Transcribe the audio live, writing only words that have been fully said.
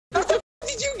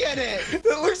get it?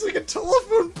 That looks like a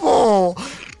telephone pole!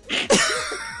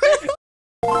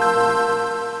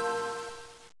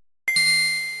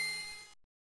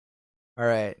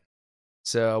 Alright.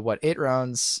 So, what, 8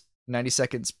 rounds, 90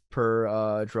 seconds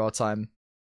per draw time.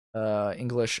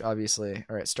 English, obviously.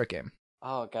 Alright, start game.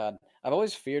 Oh god, I've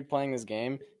always feared playing this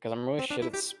game because I'm really shit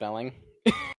at spelling.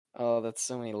 Oh, that's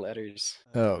so many letters.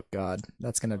 Oh god,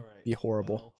 that's gonna be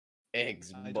horrible.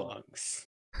 Eggs, I don't- bugs.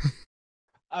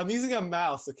 I'm using a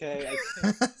mouse, okay?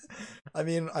 I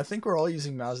mean, I think we're all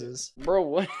using mouses. Bro,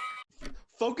 what?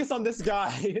 Focus on this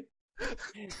guy.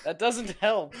 That doesn't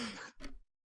help.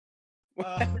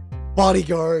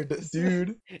 Bodyguard,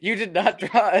 dude. You did not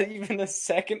draw even a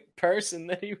second person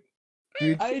that you.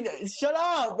 Dude, Shut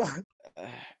up!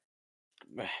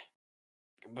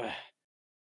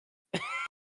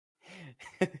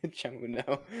 Chungu,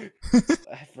 no.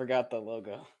 I forgot the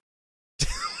logo.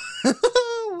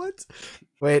 what?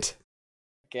 Wait.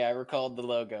 Okay, I recalled the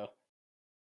logo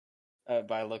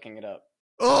by looking it up.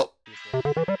 Oh!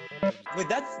 Wait,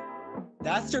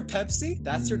 that's your Pepsi?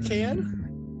 That's your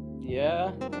can?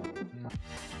 Yeah.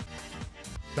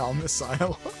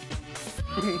 Domicile.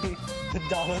 The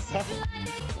domicile?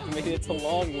 I mean, it's a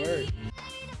long word.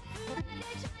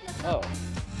 Oh. I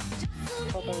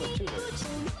thought that were 2 words.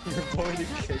 You're going to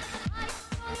kick.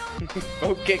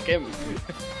 Oh, kick him.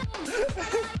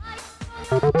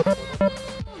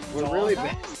 We're really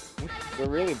bad. We're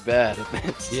really bad at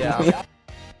this. Yeah.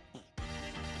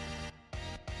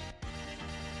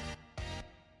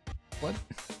 What?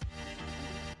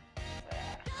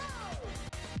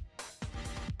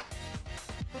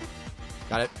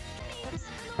 Got it.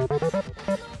 I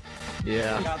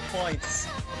Yeah. got points.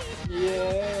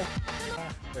 Yeah.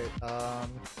 Wait, alright.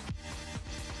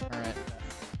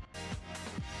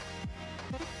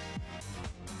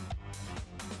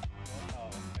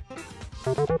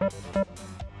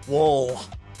 Whoa.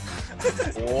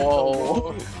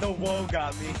 Whoa. The whoa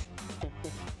got me.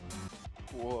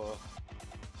 Whoa.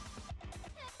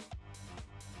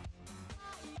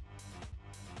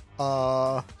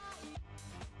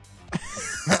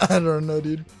 I don't know,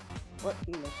 dude. What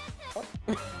in the fuck?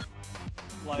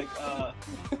 Like,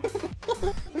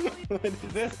 What is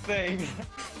this thing.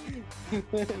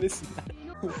 this?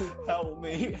 Help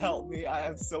me, I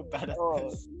am so bad at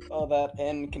this. Oh, that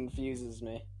N confuses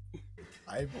me.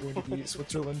 I'm going to be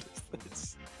Switzerland.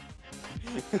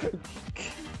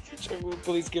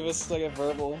 Please give us like a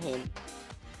verbal hint.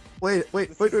 Wait.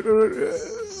 This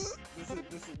is.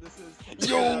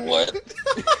 Yo, what?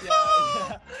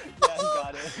 Yeah, I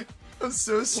got it. I'm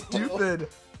so stupid.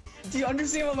 Do you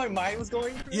understand what my mind was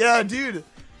going through? Yeah, dude.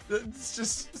 It's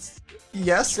just...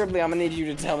 Yes? Scribbly, I'm gonna need you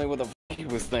to tell me what the f he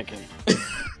was thinking.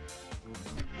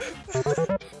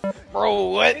 Bro,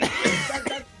 what?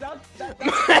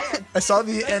 I saw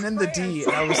the N and the D,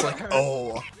 and I was like,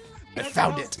 oh, I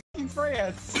found it.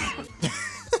 France.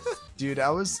 Dude, I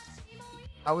was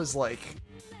like,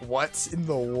 what in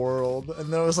the world?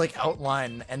 And then I was like,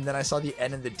 outline, and then I saw the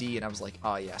N and the D, and I was like,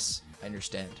 ah, yes, I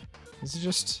understand. This is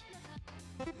just...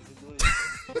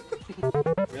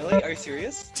 Really? Are you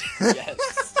serious?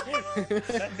 Yes.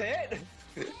 That's it?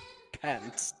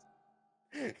 Pants.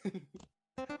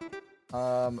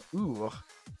 Ooh.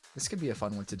 This could be a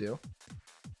fun one to do.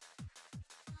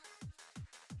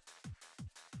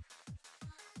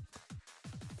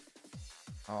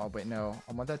 Oh, wait, no.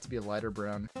 I want that to be a lighter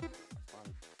brown.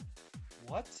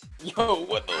 What? Yo,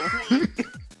 what the?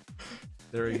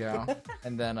 There we go.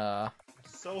 And then,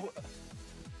 So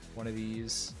one of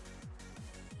these.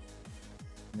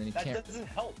 And then you that can't... doesn't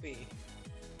help me.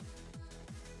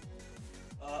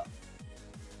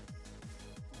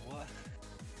 What?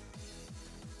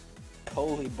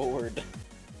 Holy board.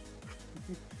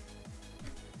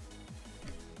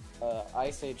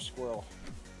 Ice Age Squirrel.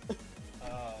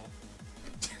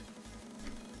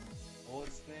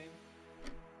 What's its name?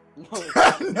 No,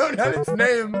 No, not its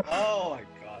name! Oh my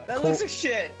god. That looks like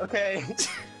shit, okay?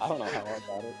 I don't know how I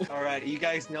got it. Alright, you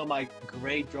guys know my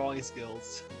great drawing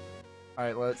skills.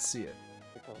 Alright, let's see it.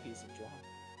 The cohesive draw.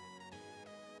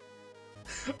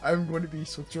 I'm going to be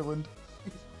Switzerland.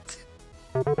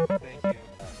 Thank you.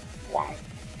 Wow.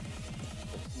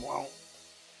 Wow.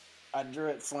 I drew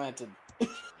it slanted.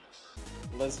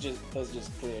 Let's just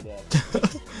clear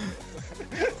that.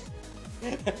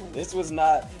 This was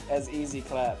not as easy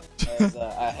clap as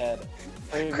I had.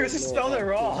 Chris, you spelled it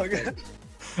wrong.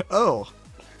 Oh.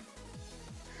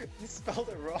 You spelled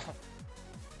it wrong.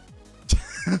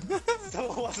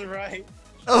 So it wasn't right.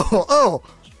 Oh!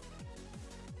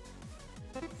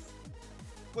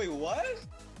 Wait, what?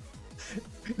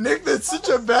 Nick, that's such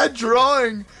a bad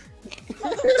drawing! How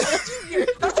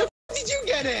did you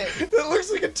get it?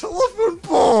 like a telephone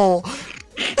pole.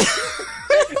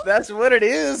 That's what it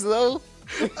is, though.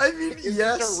 I mean, It's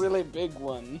yes. just a really big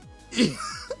one.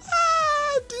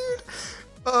 Ah, dude.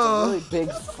 A really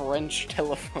big French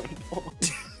telephone pole.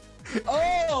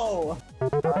 Oh!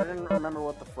 I didn't remember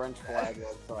what the French flag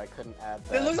was, so I couldn't add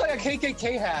that. It looks like a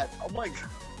KKK hat. Oh my god.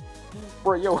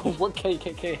 Bro, yo, what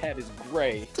KKK hat is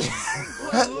gray?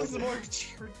 It looks more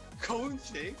cone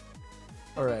shape.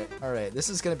 All right. This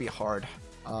is gonna be hard.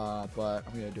 But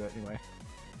I'm gonna do it anyway.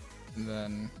 And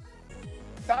then.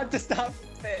 That does not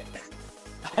fit.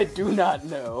 I do not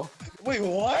know. Wait,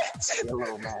 what?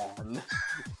 Yellow man.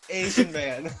 Asian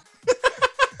man.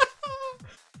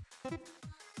 Wait,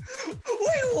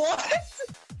 what?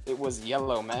 It was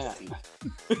Yellow Man.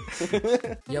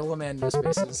 Yellow man, no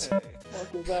spaces. Okay.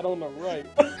 Fuck is that on the right?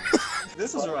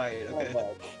 This was right, okay.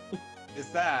 It's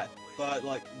that, but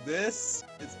like this,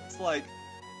 it's like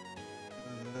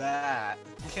that.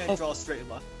 You can't draw a straight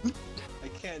line. I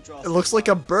can't draw. It looks like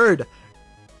a bird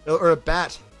or a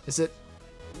bat. Is it?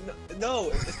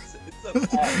 No, it's a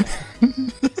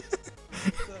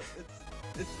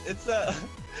it's a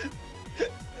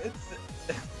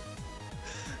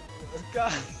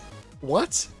God.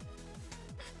 What?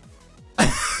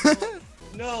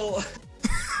 No.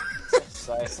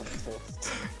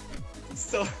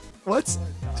 So What?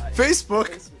 God.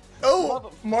 Facebook.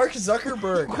 Oh, Mark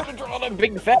Zuckerberg. I'm gonna draw a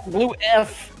big fat blue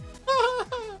F.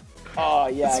 Oh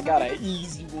yeah, I got an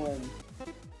easy one.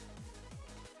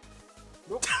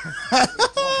 Nope. I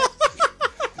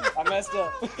messed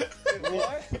up.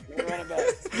 What? Run it back.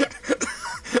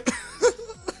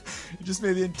 You just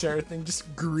made the entire thing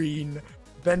just green.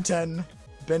 Ben 10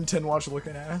 watch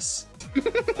looking ass.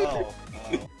 Oh.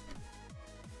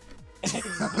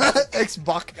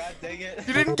 Xbox. God dang it.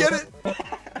 You didn't get it.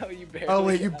 Oh, you barely. Oh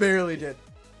wait, you got barely did.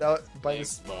 That by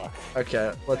this. Xbox.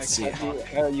 Okay, let's see.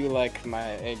 How you like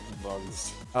my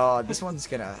Xbox? This one's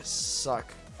gonna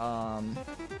suck. All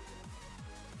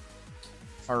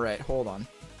right, hold on.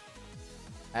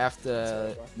 I have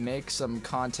to make some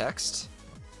context.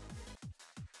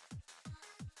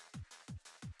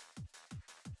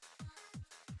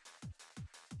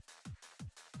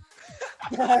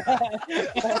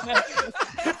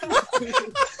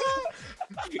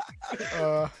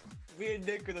 Me and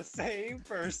Nick are the same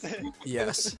person.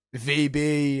 Yes.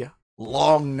 VB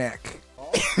long neck. Oh,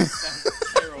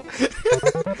 that's terrible.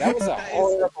 That was a That is-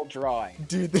 horrible drawing.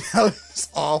 Dude, that was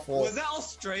awful. Was that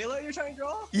Australia you're trying to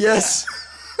draw? Yes.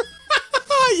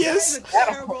 Yes. That is a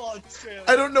terrible Australia.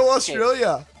 I don't know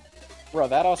Australia. Bro,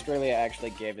 that Australia actually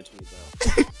gave it to me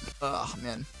though. Oh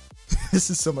man, this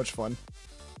is so much fun.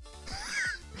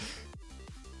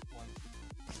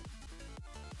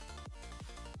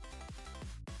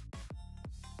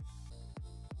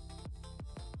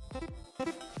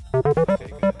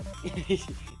 Okay, good.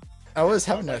 I was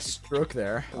having a stroke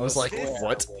there. I was like, This-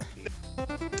 what?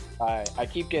 I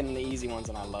keep getting the easy ones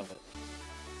and I love it.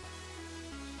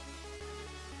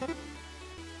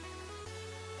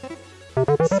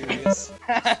 Serious?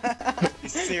 You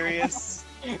serious?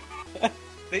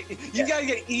 You gotta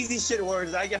get easy shit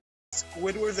words. I get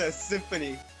Squidward's a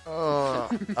symphony. Oh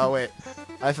wait,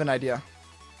 I have an idea.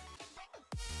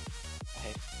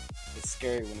 It's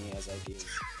scary when he has ideas.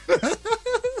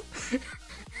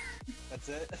 That's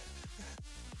it?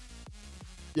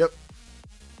 Yep.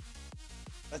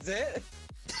 That's it?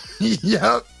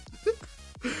 Yep.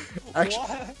 Actually,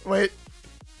 What? wait.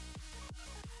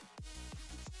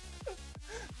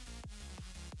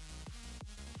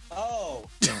 Oh.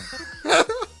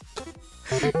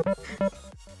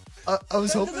 I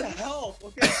was That hoping. doesn't help.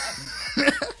 Okay.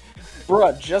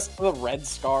 Bruh, just the red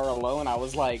scar alone, I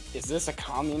was like, is this a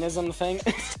communism thing?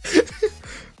 I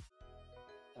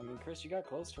mean, Chris, you got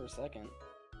close for a second.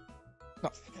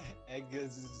 Egg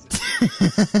is.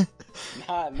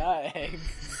 Not egg.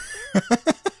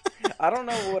 I don't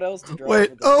know what else to draw. Wait,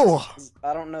 for this, oh! 'cause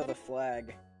I don't know the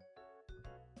flag.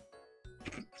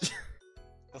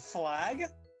 The flag?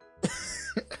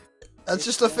 That's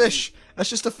just a fish. That's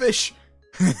just a fish.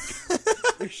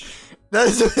 That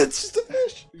is. It's just a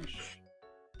fish.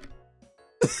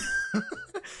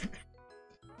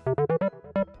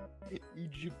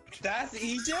 Egypt. That's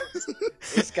Egypt?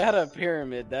 It's got a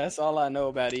pyramid. That's all I know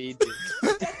about Egypt.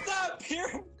 That's not a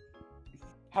pyramid.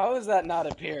 How is that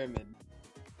not a pyramid?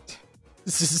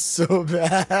 This is so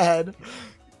bad.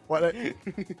 What?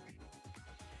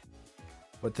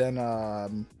 But then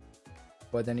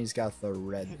he's got the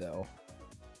red though.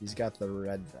 He's got the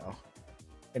red though,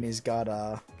 and he's got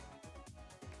a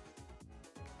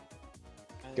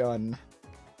gun.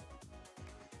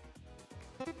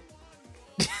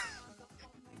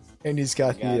 And he's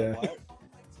got You got the what?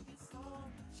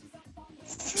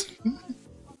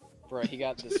 Bro, he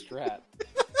got the strat.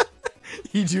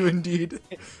 He do indeed.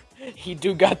 He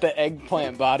do got the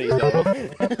eggplant body though.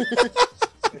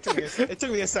 It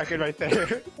took me a second right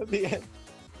there at the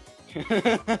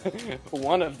end.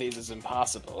 One of these is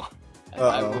impossible, and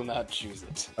I Uh-oh. will not choose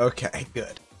it. Okay,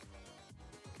 good.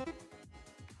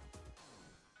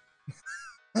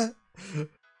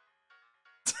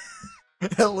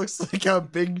 It looks like a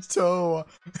big toe.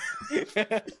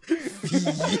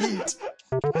 Yeet.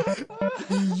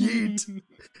 Yeet.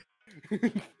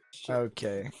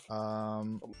 Okay.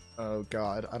 Oh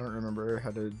god, I don't remember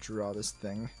how to draw this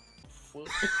thing.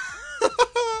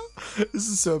 This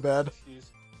is so bad. Jeez.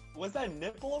 Was that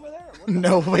nipple over there? What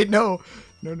No, wait, no.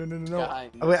 No, no, no, no, no. Guy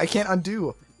Oh, wait, I can't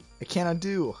undo. I can't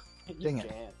undo. You Dang it.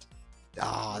 can't.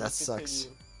 Ah, that Let's sucks.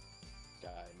 continue.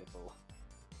 Guy nipple.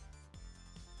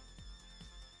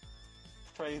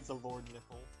 Praise the Lord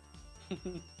nipple.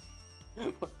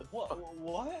 What the What? fuck?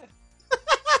 What?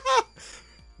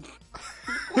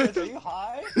 Chris, are you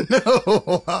high?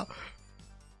 No.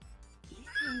 Yo,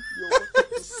 what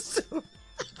the So-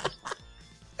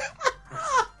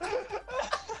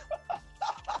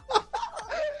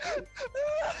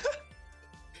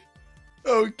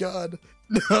 Oh god.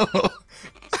 No.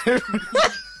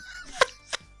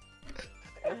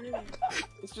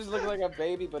 This just looks like a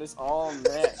baby, but it's all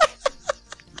neck.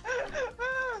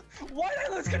 Why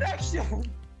did I lose connection?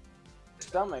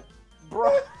 Stomach.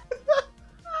 Bro.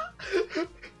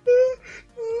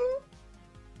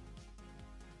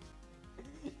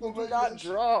 You do not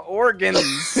draw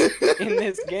organs in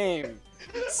this game.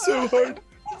 So hard.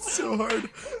 So hard.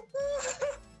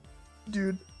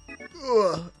 Dude.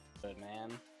 Ugh. Good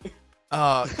man.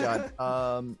 Oh god.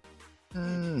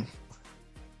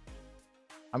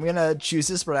 I'm gonna choose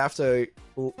this, but I have to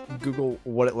Google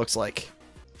what it looks like.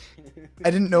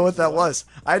 I didn't know what that was.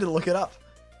 I had to look it up.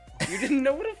 You didn't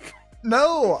know what a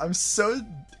No, I'm so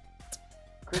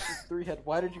Chris's 3-head.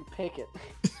 Why did you pick it?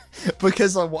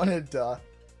 because I wanted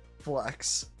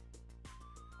flex.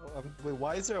 Wait,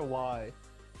 why is there a Y?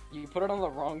 You put it on the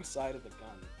wrong side of the gun.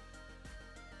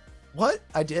 What?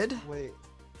 I did? Wait,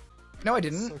 No, I I'm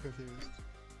didn't. so confused.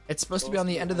 It's supposed to be on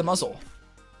the end of the muzzle.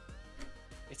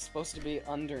 It's supposed to be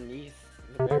underneath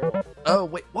the barrel. Oh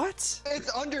wait, what? It's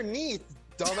underneath,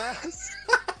 dumbass.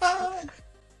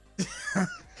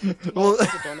 Well,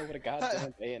 I don't know what a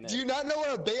goddamn bayonet. Do you not know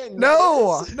what a bayonet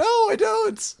no, is? no, I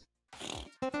don't.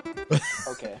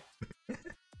 Okay,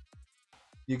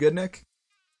 You good, Nick?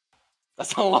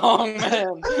 that's a long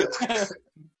man.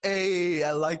 Hey,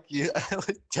 I like you. I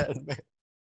like dead man.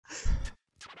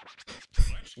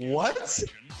 What?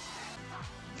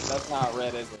 That's not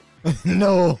red, is it?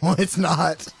 No, it's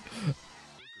not.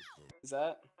 Is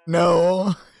that?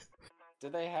 No. Do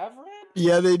they have red?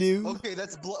 Yeah, they do. Okay,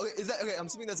 that's blood. Is that okay? I'm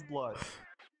assuming that's blood.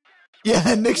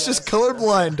 Yeah, Nick's just Yes,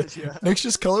 colorblind. yeah. Nick's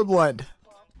just colorblind.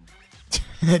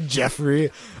 Jeffrey.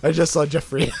 I just saw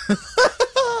Jeffrey.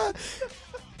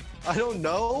 I don't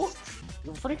know.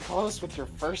 You're pretty close with your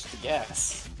first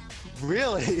guess.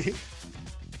 Really?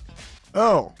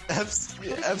 Oh.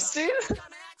 Epstein?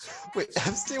 Wait,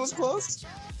 Epstein was close?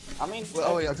 I mean,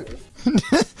 Well, oh, yeah.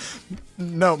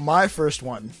 No, my first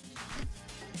one.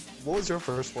 What was your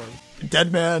first one?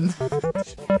 Dead man.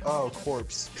 Oh,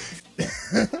 corpse.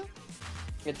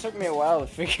 it took me a while to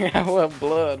figure out what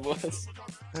blood was.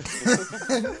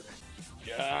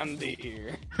 John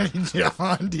Deere.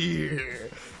 John Deere.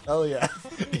 Oh yeah.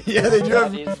 Yeah, they do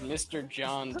That have. is Mr.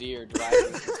 John Deere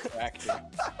driving his tractor.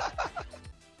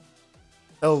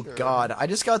 Oh Sure. god, I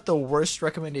just got the worst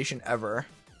recommendation ever.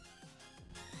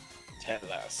 Tell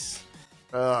us.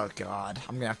 Oh god,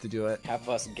 I'm gonna have to do it. Have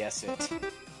us guess it.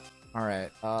 All right.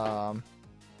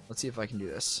 Let's see if I can do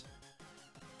this.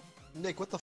 Nick, what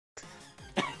the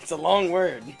It's a long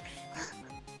word.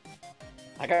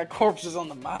 I got corpses on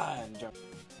the mind. John.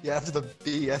 Yeah, after the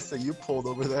BS that you pulled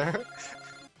over there.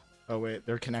 Oh wait,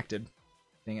 they're connected.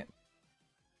 Dang it.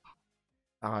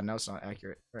 Ah, no, it's not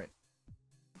accurate. Right.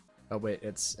 Oh wait,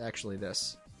 it's actually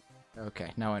this.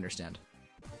 Okay, now I understand.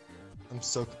 I'm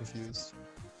so confused.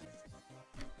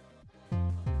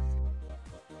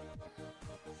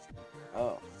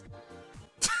 Oh.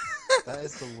 That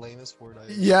is the lamest word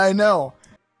I. Yeah, I know.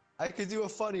 I could do a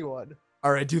funny one.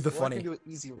 All right, do the Or I funny. can do an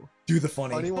easy one. Do the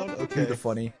funny. Funny one? Do Okay. the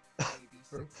funny.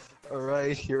 All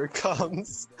right, here it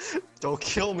comes. Don't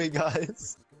kill me,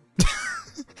 guys.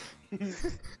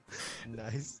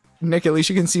 Nice. Nick, at least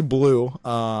you can see blue.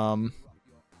 I'm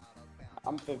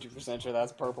 50% sure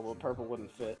that's purple, but purple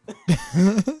wouldn't fit.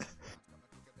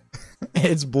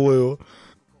 It's blue.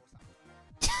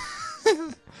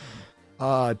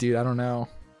 Ah, dude, I don't know.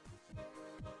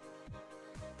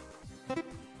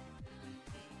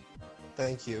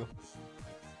 Thank you.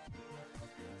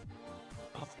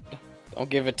 Don't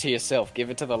give it to yourself. Give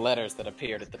it to the letters that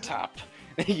appeared at the top.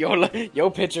 Your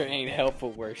picture ain't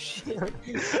helpful worse shit.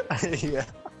 Yeah.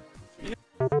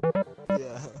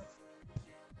 Yeah.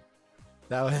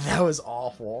 That was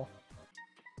awful.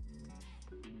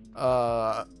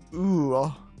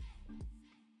 Ooh.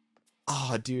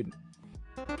 Oh, dude.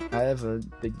 I have a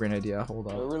big brain idea. Hold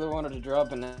I on. really wanted to draw a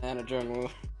banana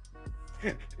jungle.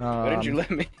 Why didn't you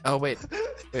let me? Oh wait,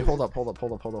 hold up.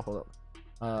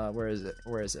 Where is it?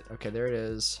 Okay, there it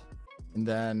is. And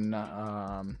then,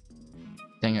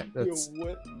 dang it,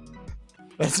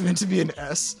 that's meant to be an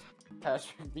S.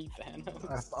 Patrick v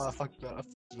Thanos. I fucked it up.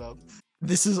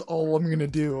 This is all I'm gonna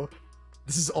do.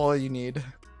 This is all you need.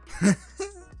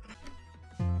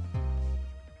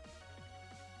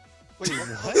 Wait,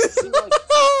 what?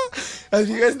 Have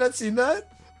you guys not seen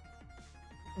that?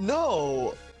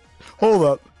 No. Hold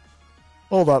up.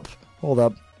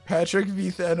 Patrick v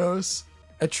Thanos,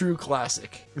 a true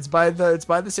classic. It's by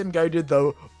the same guy who did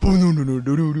the. I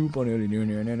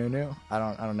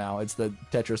don't know. It's the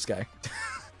Tetris guy.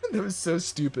 That was so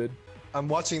stupid. I'm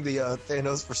watching the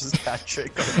Thanos versus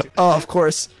Patrick. Oh, of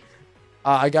course.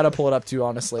 I gotta pull it up too,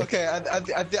 honestly. Okay, I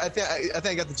think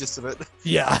I got the gist of it.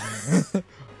 Yeah.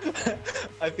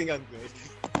 I think I'm good.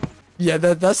 Yeah,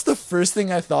 that's the first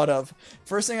thing I thought of.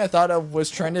 First thing I thought of was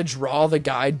trying to draw the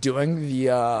guy doing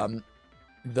the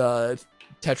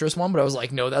Tetris one, but I was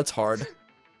like, no, that's hard.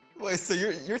 Wait, so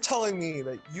you're telling me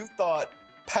that you thought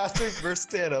Patrick versus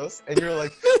Thanos, and you're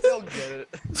like, they'll get it.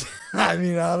 I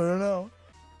mean, I don't know.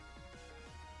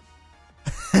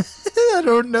 I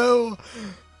don't know.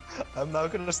 I'm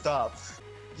not gonna stop.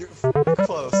 You're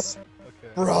close.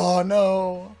 Okay. Bro,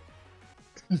 no.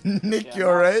 Nick, Yeah, you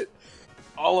alright?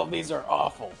 All of these are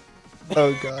awful.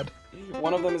 Oh god.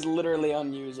 One of them is literally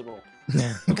unusable.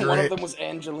 One of Great. them was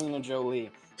Angelina Jolie.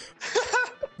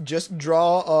 Just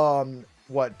draw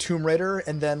what, Tomb Raider,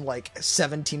 and then like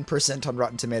 17% on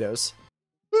Rotten Tomatoes.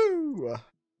 Woo!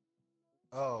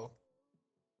 Oh.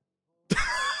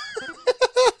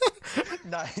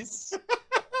 Nice.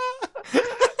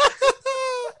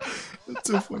 That's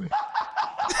so funny.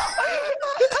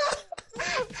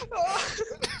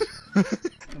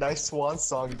 Nice swan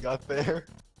song you got there.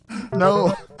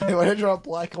 No, I want to draw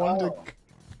black. I wanted to.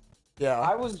 Yeah.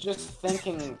 I was just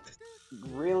thinking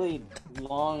really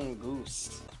long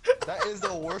goose. That is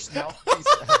the worst mouthpiece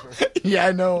ever. Yeah,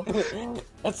 I know.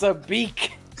 That's a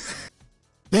beak.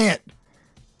 Dang it.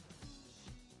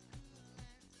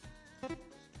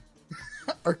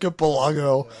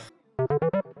 Archipelago.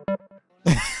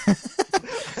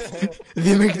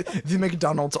 the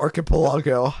McDonald's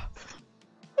archipelago.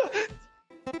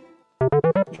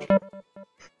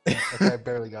 Okay, I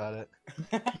barely got it.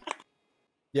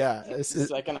 Yeah,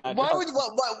 Second, Why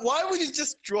would you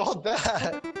just draw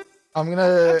that? I'm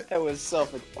gonna that was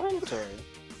self-explanatory.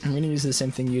 use the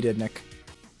same thing you did, Nick.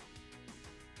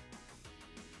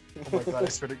 Oh my god, I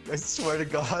swear to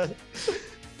God.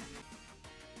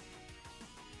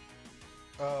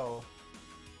 Oh.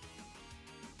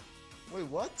 Wait,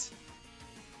 what?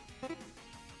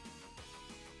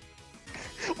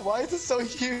 Why is it so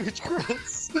huge,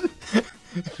 Chris?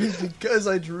 Because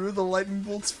I drew the lightning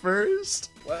bolts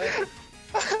first. What?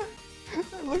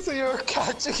 It looks like you were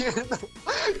catching it,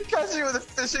 catching it with a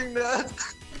fishing net.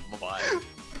 Bye.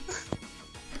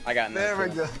 I got There we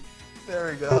nothing. go.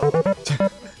 There we go.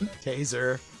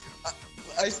 Taser.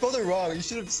 I spelled it wrong. You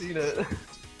should have seen it.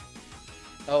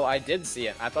 Oh, I did see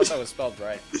it. I thought that was spelled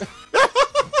right.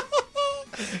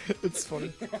 It's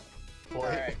funny.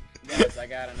 Alright, guys, I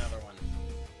got another one.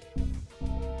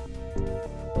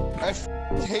 I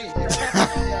hate you.